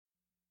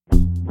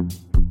Welcome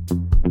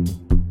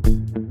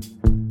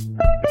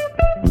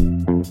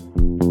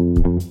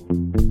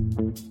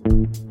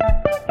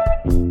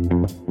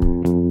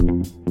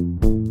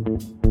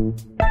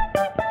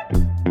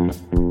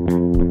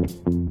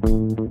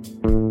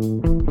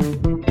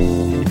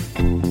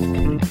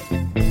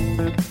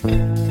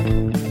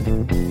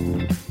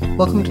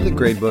to The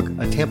Gradebook,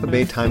 a Tampa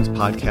Bay Times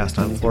podcast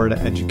on Florida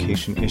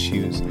education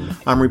issues.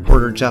 I'm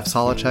reporter Jeff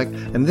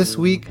Solochek, and this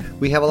week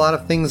we have a lot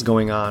of things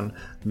going on.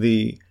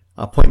 The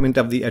appointment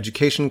of the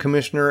Education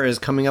Commissioner is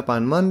coming up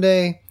on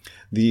Monday.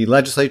 The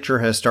legislature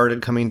has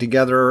started coming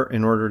together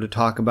in order to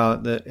talk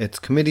about its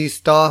committee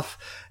stuff,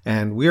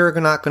 and we're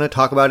not going to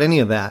talk about any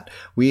of that.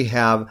 We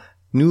have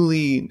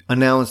newly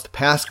announced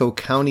Pasco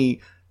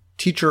County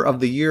Teacher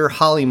of the Year,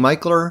 Holly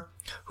Michler,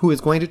 who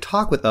is going to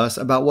talk with us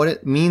about what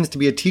it means to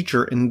be a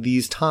teacher in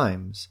these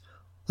times.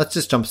 Let's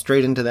just jump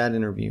straight into that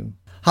interview.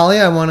 Holly,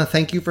 I want to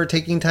thank you for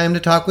taking time to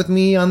talk with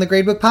me on the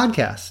Gradebook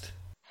podcast.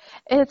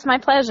 It's my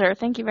pleasure.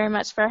 Thank you very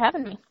much for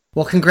having me.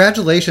 Well,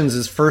 congratulations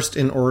is first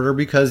in order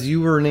because you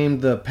were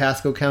named the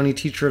Pasco County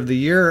Teacher of the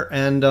Year,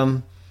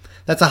 and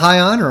that's a high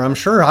honor, I'm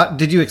sure.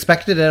 Did you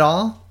expect it at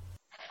all?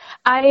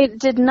 I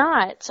did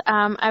not.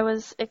 I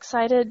was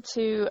excited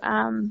to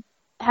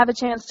have a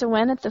chance to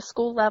win at the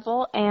school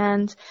level,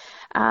 and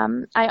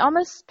I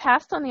almost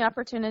passed on the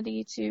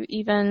opportunity to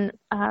even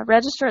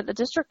register at the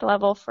district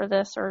level for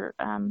this, or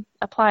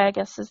apply, I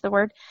guess is the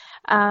word.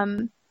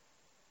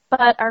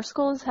 But our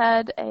schools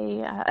had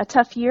a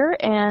tough year,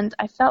 and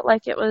I felt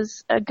like it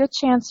was a good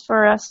chance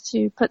for us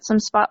to put some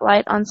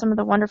spotlight on some of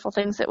the wonderful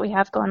things that we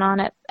have going on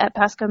at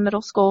Pasco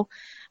Middle School,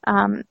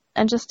 and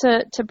just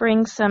to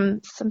bring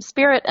some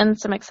spirit and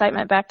some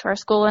excitement back to our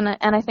school, and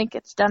I think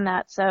it's done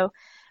that. So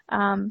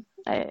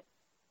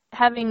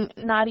having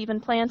not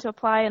even planned to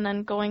apply and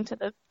then going to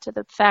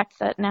the fact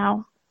that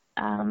now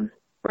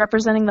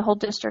representing the whole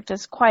district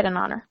is quite an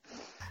honor.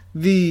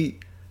 The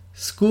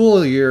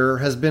school year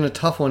has been a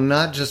tough one,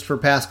 not just for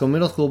Pasco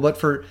Middle School, but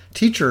for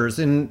teachers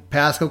in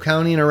Pasco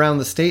County and around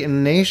the state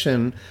and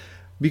nation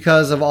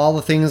because of all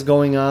the things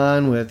going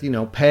on with,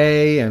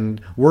 pay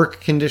and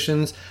work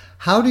conditions.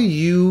 How do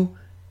you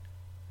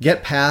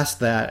get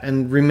past that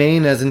and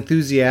remain as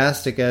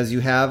enthusiastic as you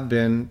have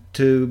been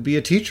to be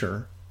a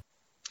teacher?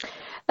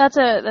 That's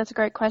a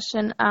great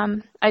question.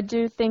 I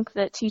do think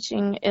that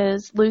teaching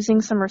is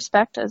losing some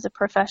respect as a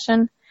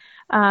profession,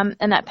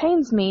 and that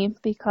pains me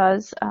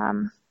because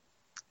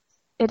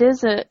it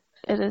is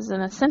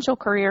an essential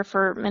career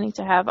for many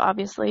to have,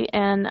 obviously.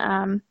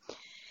 And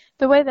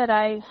the way that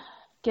I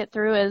get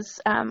through is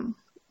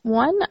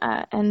one,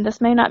 and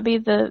this may not be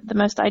the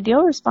most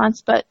ideal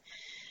response, but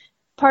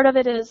part of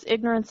it is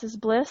ignorance is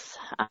bliss.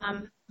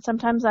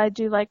 Sometimes I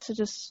do like to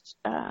just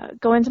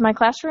go into my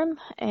classroom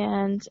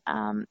and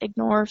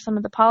ignore some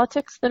of the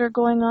politics that are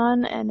going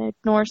on and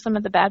ignore some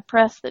of the bad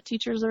press that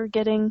teachers are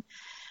getting,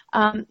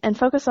 and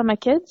focus on my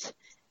kids.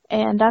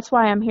 And that's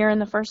why I'm here in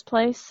the first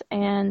place.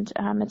 And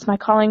it's my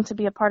calling to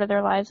be a part of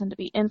their lives and to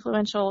be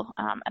influential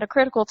at a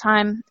critical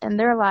time in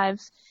their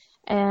lives.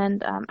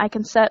 And I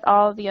can set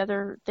all the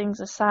other things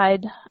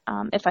aside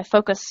if I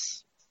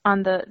focus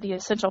on the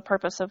essential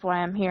purpose of why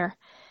I'm here.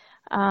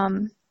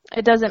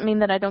 It doesn't mean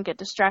that I don't get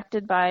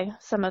distracted by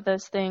some of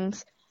those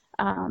things,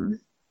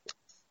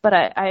 but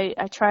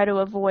I try to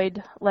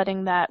avoid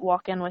letting that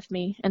walk in with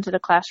me into the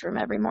classroom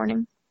every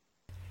morning.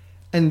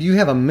 And you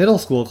have a middle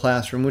school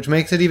classroom, which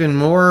makes it even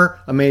more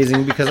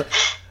amazing because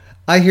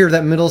I hear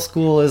that middle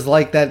school is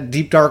like that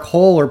deep, dark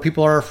hole where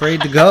people are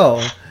afraid to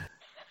go.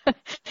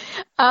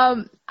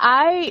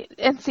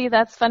 See,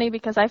 that's funny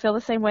because I feel the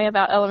same way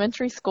about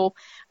elementary school.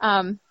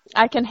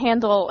 I can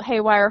handle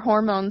haywire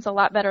hormones a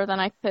lot better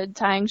than I could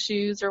tying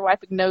shoes or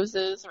wiping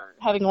noses or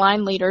having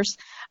line leaders.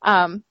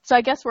 So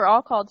I guess we're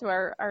all called to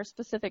our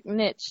specific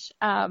niche.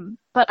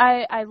 But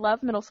I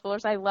love middle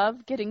schoolers. I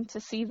love getting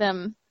to see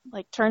them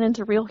turn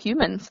into real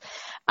humans.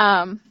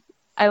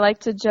 I like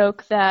to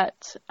joke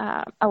that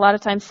a lot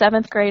of times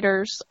seventh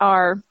graders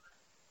are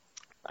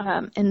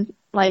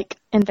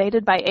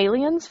invaded by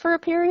aliens for a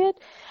period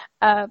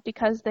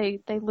because they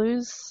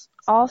lose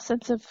all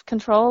sense of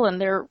control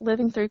and they're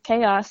living through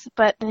chaos.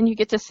 But then you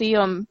get to see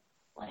them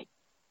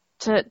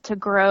to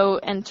grow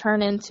and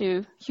turn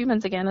into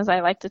humans again, as I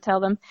like to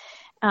tell them,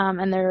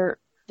 and they're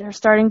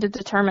starting to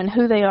determine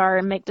who they are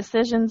and make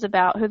decisions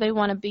about who they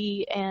want to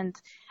be. And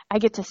I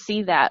get to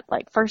see that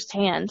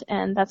firsthand,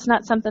 and that's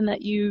not something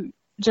that you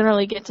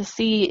generally get to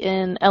see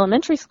in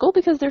elementary school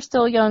because they're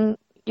still young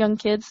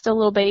kids, still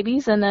little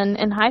babies. And then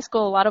in high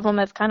school, a lot of them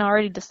have kind of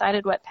already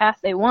decided what path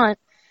they want.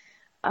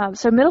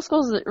 So middle school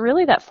is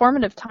really that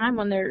formative time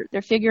when they're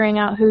figuring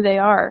out who they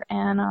are,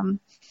 and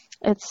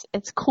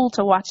it's cool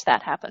to watch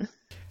that happen.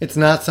 It's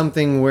not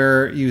something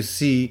where you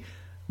see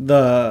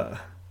the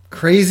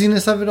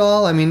craziness of it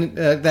all. I mean,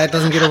 that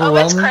doesn't get overwhelming.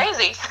 Oh, it's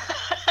crazy.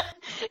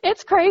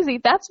 It's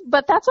crazy. That's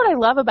what I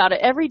love about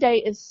it. Every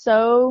day is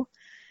so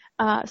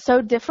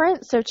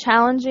different, so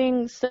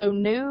challenging, so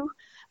new.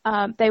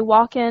 They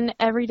walk in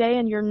every day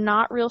and you're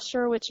not real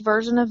sure which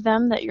version of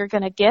them that you're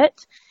going to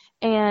get.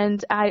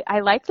 And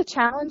I like the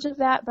challenge of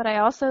that, but I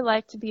also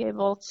like to be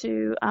able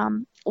to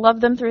love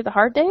them through the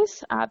hard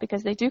days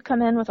because they do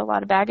come in with a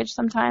lot of baggage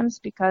sometimes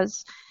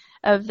because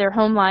of their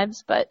home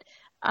lives. But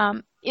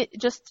it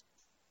just,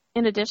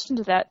 in addition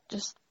to that,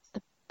 just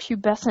the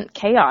pubescent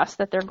chaos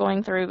that they're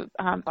going through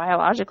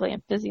biologically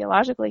and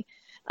physiologically.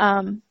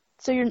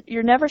 So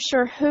you're never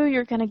sure who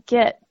you're going to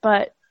get,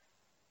 but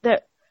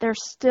they're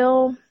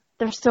still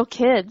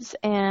kids,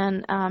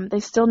 and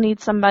they still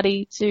need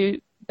somebody to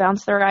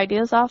bounce their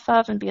ideas off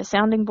of and be a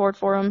sounding board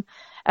for them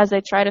as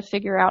they try to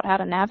figure out how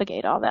to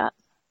navigate all that.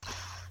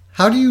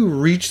 How do you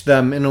reach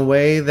them in a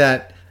way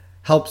that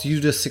helps you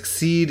to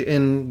succeed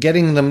in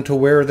getting them to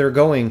where they're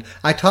going?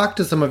 I talked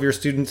to some of your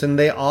students, and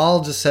they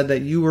all just said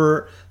that you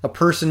were a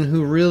person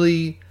who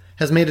really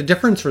has made a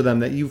difference for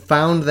them, that you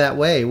found that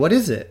way. What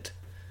is it?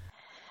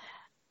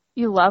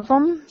 You love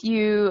them.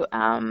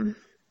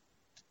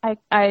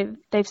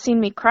 They've seen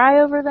me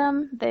cry over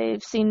them.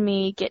 They've seen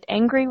me get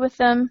angry with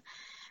them.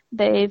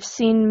 They've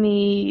seen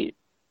me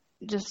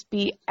just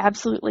be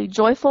absolutely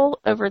joyful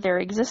over their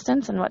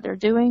existence and what they're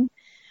doing.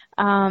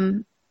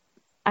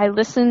 I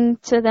listen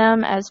to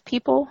them as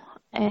people,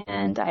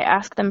 and I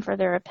ask them for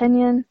their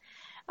opinion.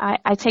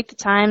 I take the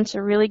time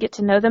to really get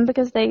to know them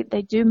because they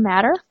do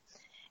matter.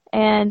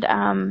 And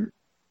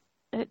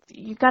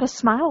you've got to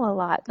smile a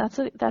lot. That's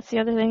the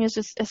other thing, is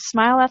just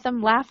smile at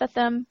them, laugh at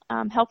them,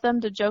 help them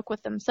to joke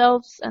with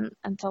themselves and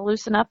to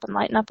loosen up and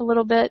lighten up a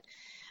little bit.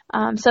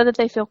 So that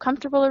they feel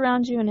comfortable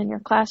around you and in your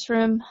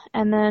classroom.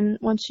 And then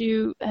once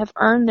you have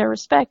earned their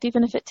respect,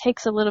 even if it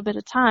takes a little bit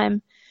of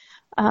time,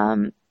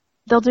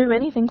 they'll do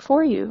anything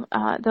for you.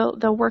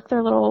 They'll work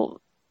their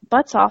little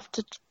butts off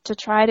to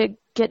try to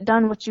get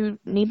done what you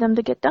need them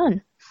to get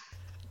done.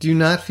 Do you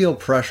not feel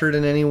pressured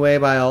in any way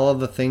by all of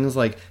the things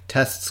like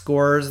test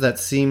scores that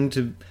seem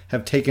to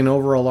have taken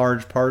over a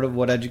large part of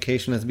what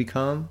education has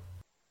become?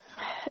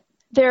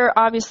 There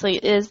obviously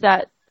is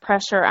that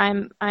pressure.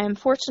 I am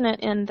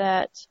fortunate in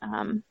that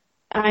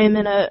I am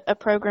in a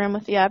program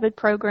with the AVID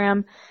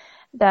program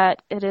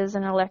that it is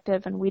an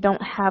elective, and we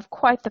don't have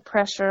quite the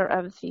pressure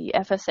of the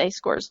FSA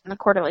scores and the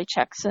quarterly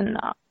checks and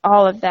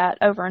all of that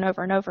over and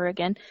over and over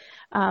again.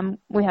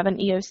 We have an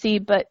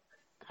EOC, but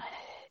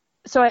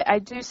so I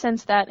do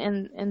sense that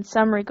in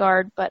some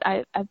regard, but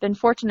I've been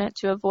fortunate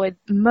to avoid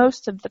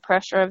most of the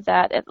pressure of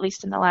that, at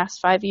least in the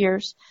last 5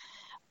 years.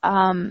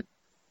 And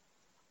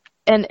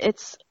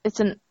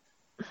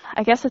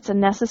I guess it's a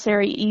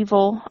necessary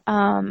evil.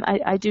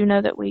 I do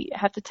know that we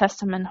have to test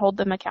them and hold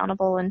them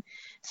accountable and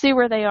see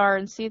where they are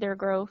and see their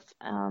growth.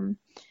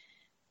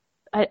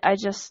 I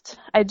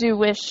do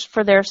wish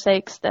for their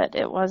sakes that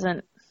it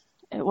wasn't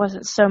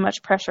so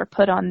much pressure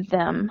put on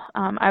them.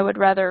 I would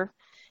rather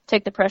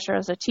take the pressure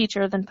as a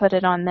teacher than put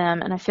it on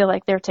them, and I feel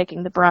like they're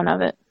taking the brunt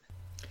of it.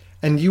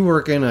 And you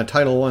work in a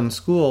Title I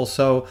school,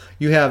 so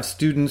you have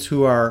students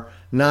who are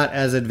not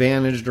as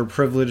advantaged or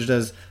privileged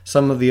as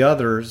some of the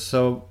others.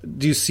 So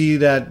do you see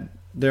that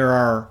there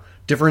are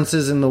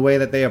differences in the way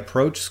that they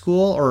approach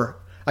school? Or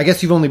I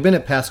guess you've only been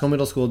at Pasco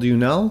Middle School. Do you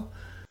know?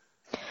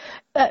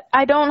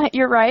 I don't.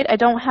 You're right. I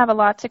don't have a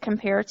lot to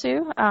compare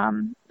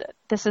to.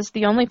 This is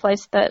the only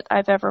place that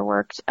I've ever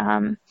worked.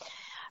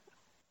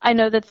 I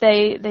know that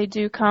they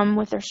do come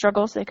with their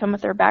struggles. They come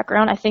with their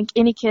background. I think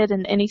any kid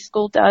in any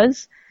school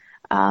does.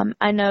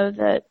 I know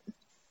that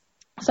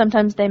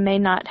sometimes they may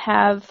not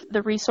have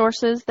the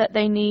resources that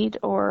they need,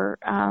 or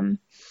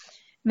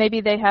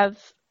maybe they have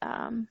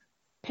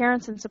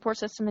parents and support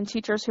system and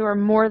teachers who are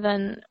more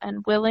than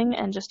and willing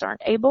and just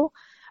aren't able.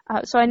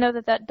 So I know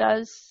that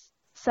does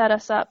set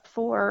us up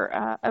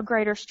for a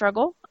greater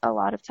struggle a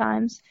lot of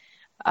times.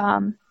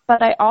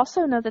 But I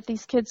also know that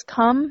these kids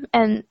come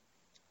and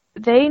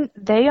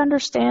they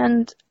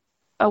understand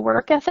a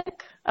work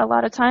ethic a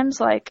lot of times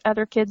like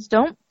other kids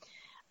don't,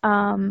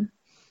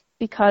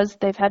 because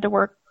they've had to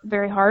work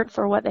very hard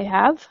for what they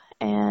have.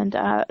 And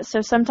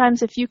so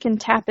sometimes if you can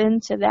tap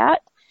into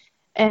that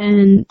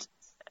and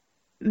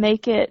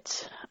make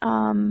it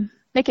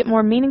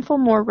more meaningful,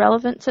 more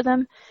relevant to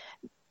them,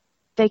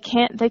 they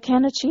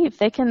can achieve.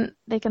 They can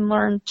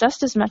learn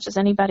just as much as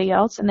anybody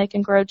else, and they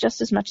can grow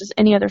just as much as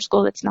any other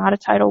school that's not a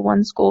Title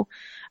I school.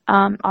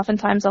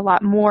 Oftentimes a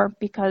lot more,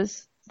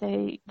 because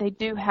they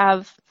do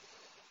have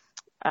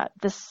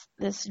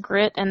this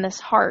grit and this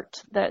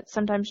heart that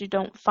sometimes you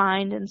don't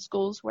find in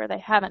schools where they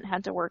haven't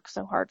had to work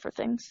so hard for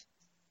things.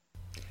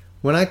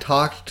 When I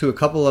talked to a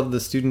couple of the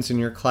students in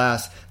your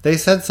class, they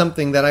said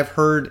something that I've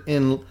heard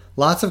in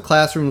lots of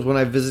classrooms when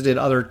I visited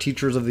other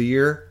Teachers of the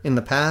Year in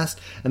the past,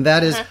 and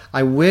that is,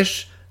 I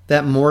wish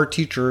that more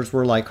teachers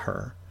were like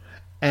her.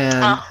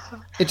 And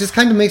it just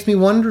kind of makes me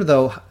wonder,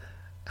 though,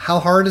 how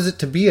hard is it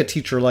to be a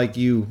teacher like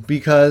you?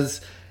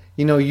 Because,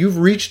 you've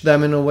reached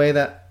them in a way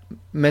that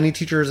many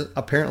teachers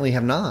apparently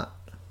have not.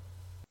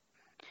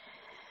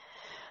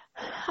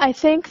 I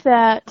think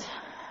that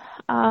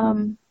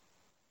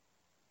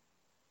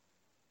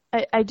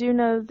I do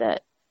know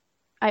that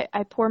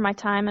I pour my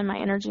time and my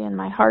energy and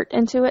my heart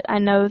into it. I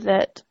know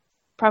that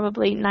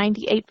probably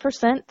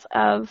 98%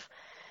 of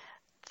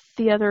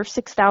the other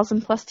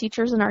 6,000 plus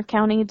teachers in our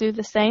county do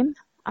the same.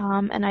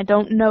 And I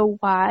don't know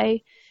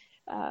why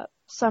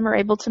some are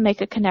able to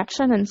make a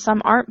connection and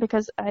some aren't,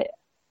 because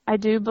I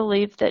do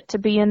believe that to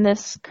be in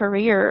this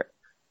career,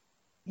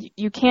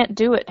 you can't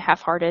do it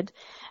half-hearted.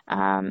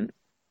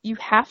 You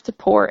have to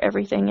pour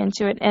everything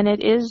into it, and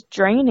it is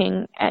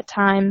draining at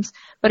times,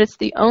 but it's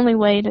the only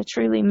way to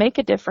truly make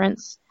a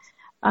difference.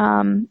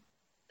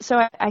 So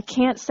I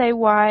can't say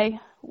why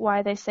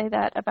they say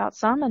that about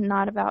some and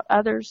not about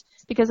others,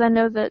 because I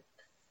know that,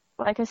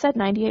 like I said,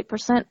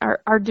 98%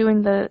 are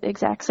doing the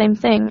exact same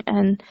thing.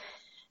 And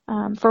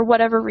for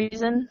whatever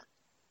reason,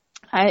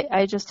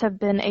 I just have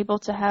been able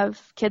to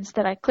have kids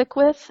that I click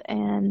with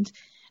and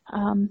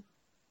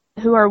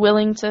who are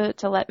willing to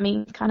let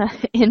me kind of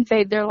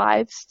invade their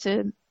lives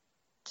to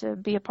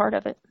be a part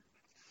of it.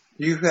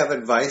 Do you have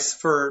advice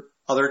for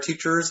other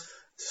teachers?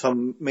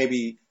 Some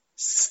maybe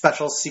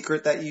special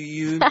secret that you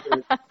use?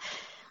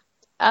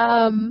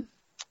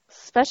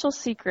 Special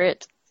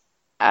secret.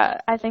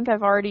 I think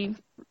I've already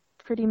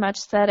pretty much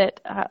said it.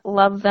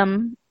 Love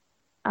them,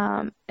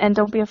 and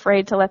don't be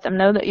afraid to let them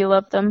know that you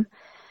love them.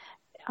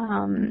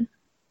 I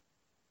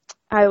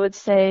would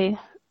say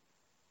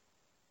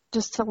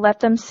just to let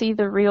them see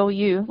the real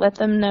you. Let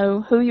them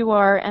know who you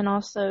are, and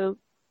also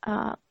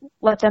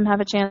let them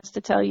have a chance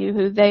to tell you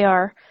who they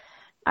are.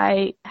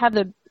 I have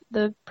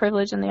the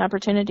privilege and the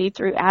opportunity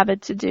through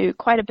AVID to do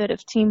quite a bit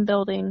of team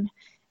building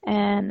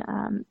and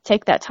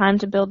take that time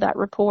to build that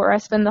rapport. I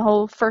spend the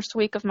whole first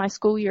week of my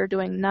school year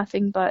doing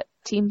nothing but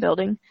team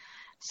building.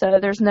 So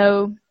there's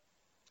no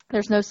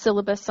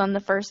syllabus on the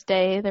first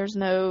day. There's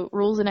no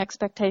rules and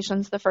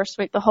expectations the first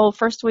week. The whole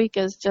first week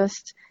is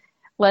just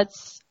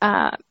let's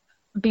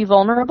be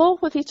vulnerable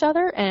with each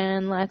other,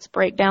 and let's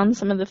break down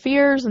some of the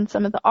fears and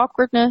some of the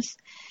awkwardness.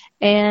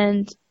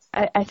 And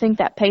I think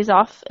that pays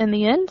off in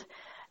the end.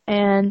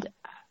 And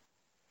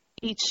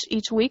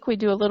each week we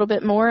do a little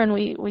bit more, and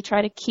we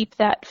try to keep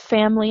that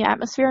family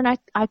atmosphere. And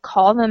I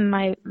call them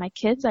my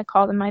kids. I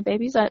call them my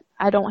babies.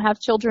 I don't have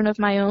children of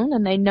my own,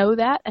 and they know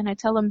that. And I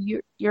tell them,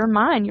 you're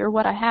mine. You're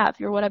what I have.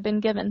 You're what I've been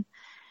given.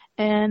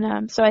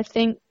 And so I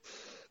think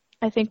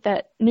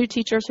that new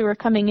teachers who are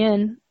coming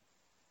in,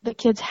 the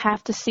kids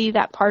have to see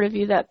that part of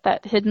you,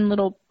 that hidden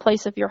little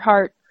place of your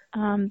heart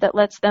that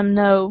lets them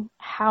know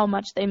how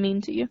much they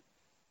mean to you.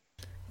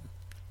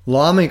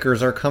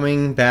 Lawmakers are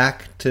coming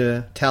back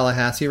to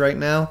Tallahassee right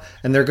now,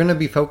 and they're going to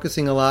be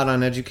focusing a lot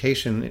on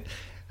education.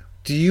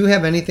 Do you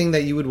have anything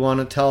that you would want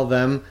to tell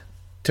them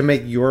to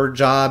make your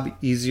job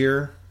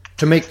easier,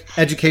 to make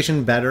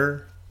education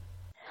better?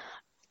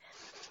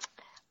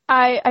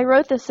 I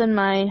wrote this in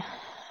my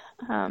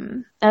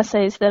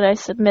essays that I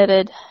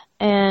submitted,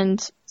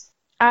 and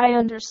I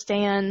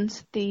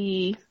understand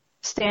the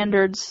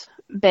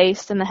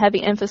standards-based and the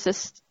heavy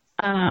emphasis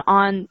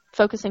on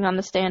focusing on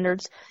the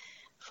standards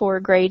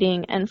for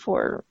grading and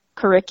for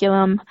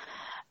curriculum,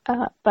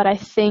 but I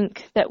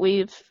think that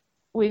we've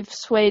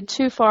swayed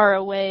too far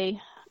away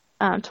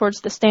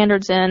towards the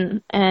standards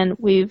end, and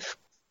we've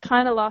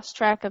kind of lost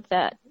track of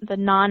the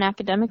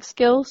non-academic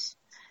skills,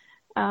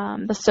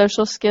 the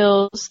social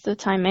skills, the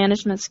time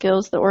management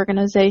skills, the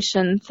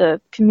organization,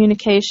 the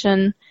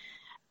communication.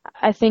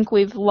 I think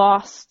we've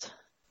lost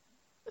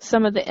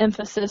some of the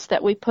emphasis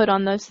that we put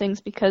on those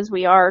things because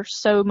we are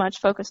so much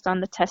focused on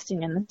the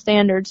testing and the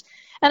standards.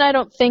 And I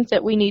don't think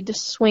that we need to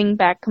swing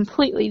back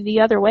completely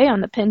the other way on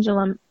the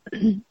pendulum,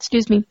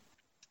 excuse me,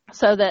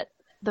 so that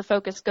the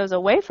focus goes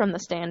away from the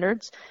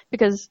standards,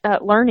 because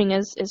learning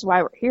is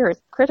why we're here.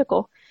 It's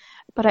critical.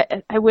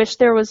 But I wish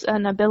there was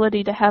an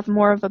ability to have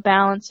more of a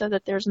balance so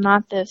that there's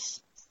not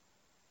this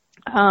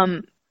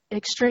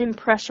extreme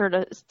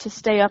pressure to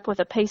stay up with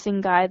a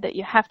pacing guide that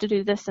you have to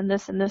do this and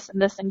this and this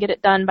and this and get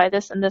it done by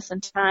this and this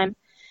in time.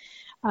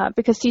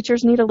 Because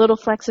teachers need a little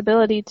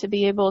flexibility to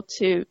be able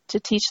to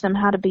teach them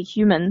how to be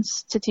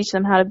humans, to teach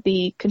them how to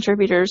be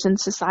contributors in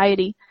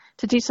society,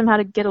 to teach them how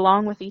to get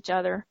along with each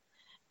other,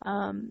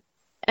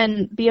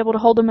 and be able to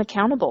hold them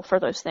accountable for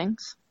those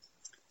things.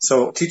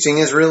 So teaching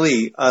is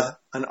really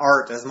an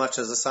art as much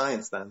as a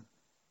science then?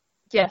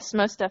 Yes,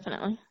 most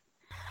definitely.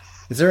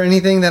 Is there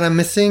anything that I'm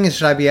missing?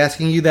 Should I be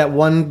asking you that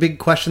one big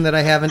question that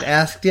I haven't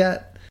asked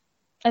yet?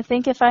 I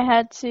think if I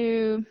had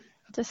to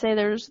say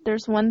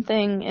there's one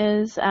thing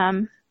is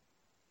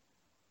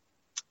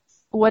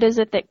what is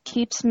it that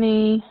keeps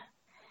me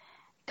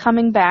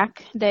coming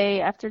back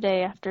day after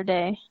day after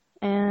day?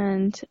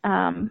 And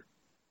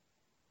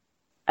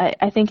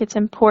I think it's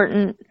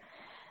important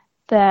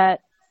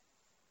that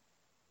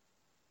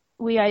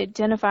we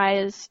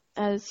identify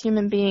as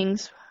human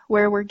beings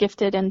where we're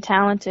gifted and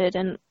talented,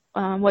 and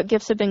what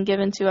gifts have been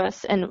given to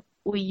us, and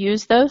we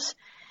use those.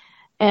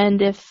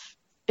 And if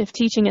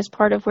teaching is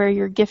part of where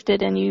you're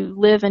gifted and you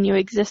live and you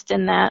exist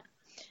in that,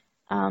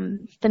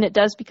 then it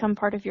does become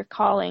part of your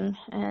calling,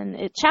 and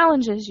it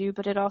challenges you,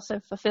 but it also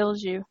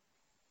fulfills you.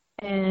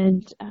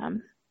 And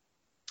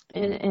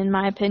in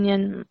my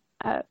opinion,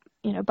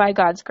 by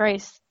God's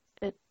grace,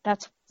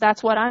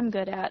 that's what I'm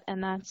good at,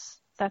 and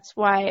that's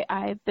why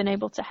I've been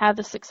able to have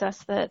the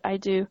success that I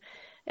do,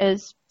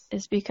 is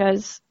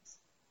because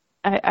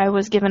I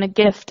was given a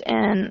gift,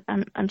 and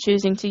I'm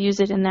choosing to use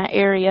it in that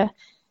area.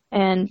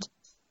 And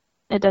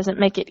it doesn't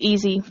make it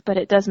easy, but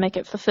it does make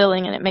it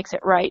fulfilling, and it makes it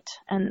right.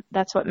 And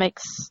that's what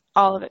makes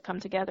all of it come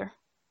together.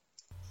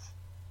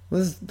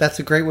 That's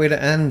a great way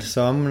to end.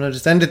 So I'm going to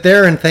just end it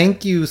there. And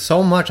thank you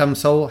so much. I'm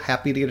so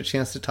happy to get a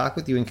chance to talk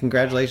with you. And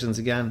congratulations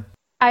again.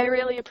 I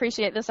really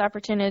appreciate this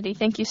opportunity.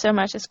 Thank you so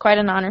much. It's quite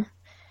an honor.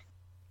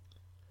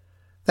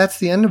 That's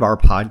the end of our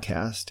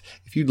podcast.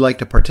 If you'd like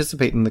to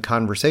participate in the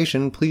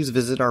conversation, please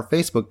visit our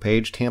Facebook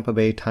page, Tampa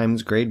Bay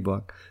Times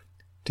Gradebook.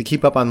 To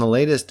keep up on the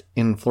latest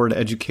in Florida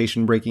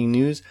education breaking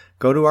news,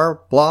 go to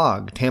our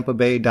blog,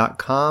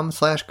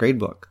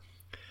 tampabay.com/gradebook.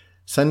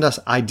 Send us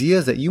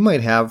ideas that you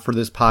might have for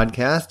this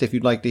podcast. If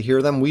you'd like to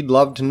hear them, we'd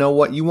love to know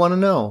what you want to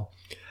know.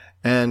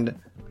 And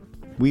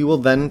we will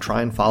then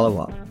try and follow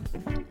up.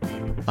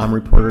 I'm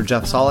reporter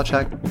Jeff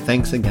Solochek.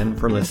 Thanks again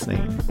for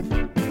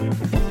listening.